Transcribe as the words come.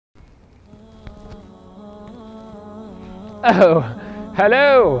Oh,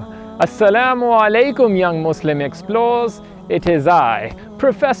 hello! Assalamu alaikum, young Muslim explorers. It is I,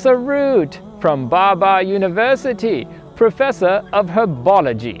 Professor Root from Baba University, Professor of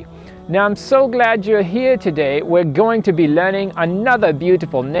Herbology. Now I'm so glad you're here today. We're going to be learning another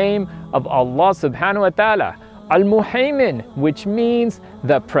beautiful name of Allah subhanahu wa ta'ala, Al-Muhaymin, which means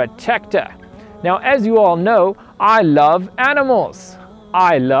the protector. Now as you all know, I love animals.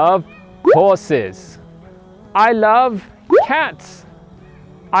 I love horses. I love cats.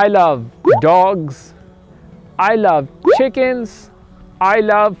 I love dogs. I love chickens. I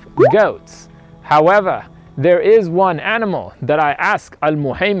love goats. However, there is one animal that I ask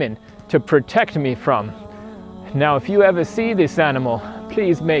Al-Muhaymin to protect me from. Now, if you ever see this animal,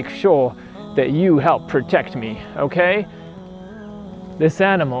 please make sure that you help protect me, okay? This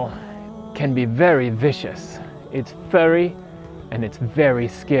animal can be very vicious. It's furry and it's very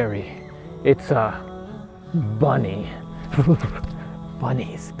scary. It's a bunny.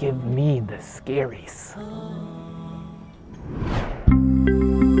 Bunnies give me the scaries.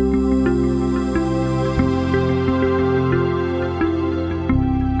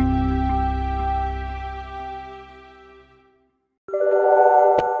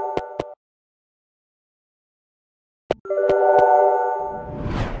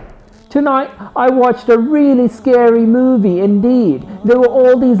 Tonight, I watched a really scary movie indeed. There were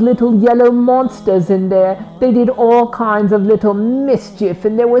all these little yellow monsters in there. They did all kinds of little mischief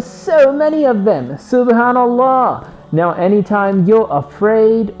and there were so many of them. Subhanallah. Now, anytime you're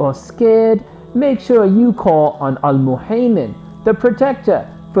afraid or scared, make sure you call on Al-Muhaymin, the protector,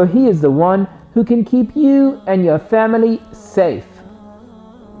 for he is the one who can keep you and your family safe.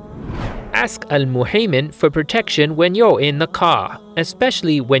 Ask Al-Muhaymin for protection when you're in the car,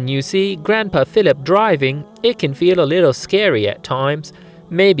 especially when you see Grandpa Philip driving. It can feel a little scary at times.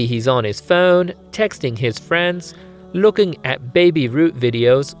 Maybe he's on his phone, texting his friends, looking at baby Root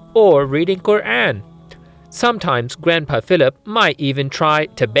videos, or reading Quran. Sometimes Grandpa Philip might even try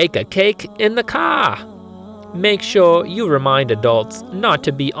to bake a cake in the car. Make sure you remind adults not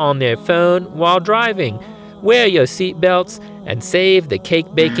to be on their phone while driving. Wear your seatbelts and save the cake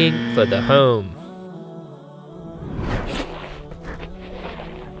baking for the home.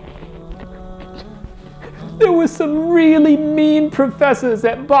 There were some really mean professors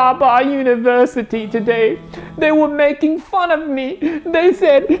at Baba University today. They were making fun of me. They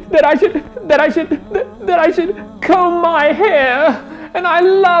said that I should comb my hair. And I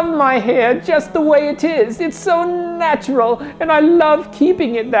love my hair just the way it is. It's so natural and I love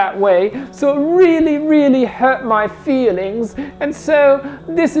keeping it that way. So it really hurt my feelings. And so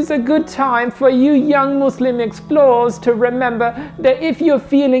this is a good time for you young Muslim explorers to remember that if you're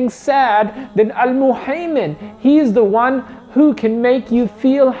feeling sad, then Al-Muhaymin, he is the one who can make you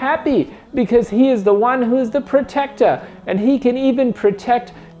feel happy, because he is the one who is the protector, and he can even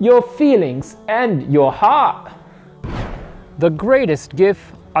protect your feelings and your heart. The greatest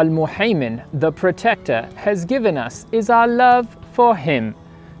gift Al-Muhaymin, the protector, has given us is our love for him.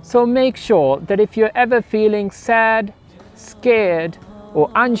 So make sure that if you're ever feeling sad, scared,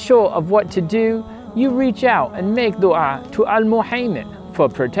 or unsure of what to do, you reach out and make dua to Al-Muhaymin for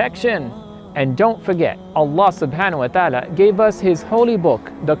protection. And don't forget, Allah subhanahu wa ta'ala gave us his holy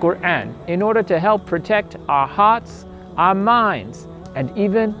book, the Quran, in order to help protect our hearts, our minds, and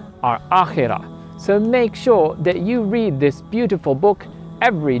even our akhirah. So make sure that you read this beautiful book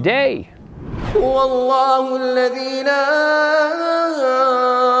every day. والله الذي لا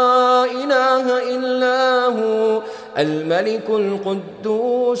إله إلا هو الملك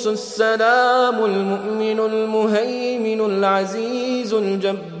القدوس السلام المؤمن المهيمن العزيز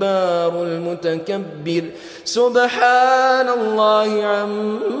الجبار المتكبر سبحان الله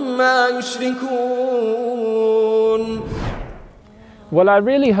عما يشركون. Well, I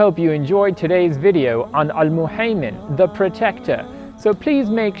really hope you enjoyed today's video on Al-Muhaymin, the protector. So please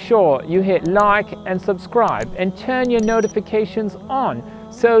make sure you hit like and subscribe and turn your notifications on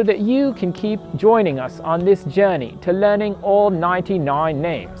so that you can keep joining us on this journey to learning all 99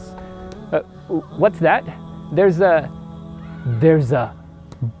 names. What's that? There's a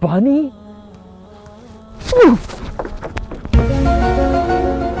bunny? Oof.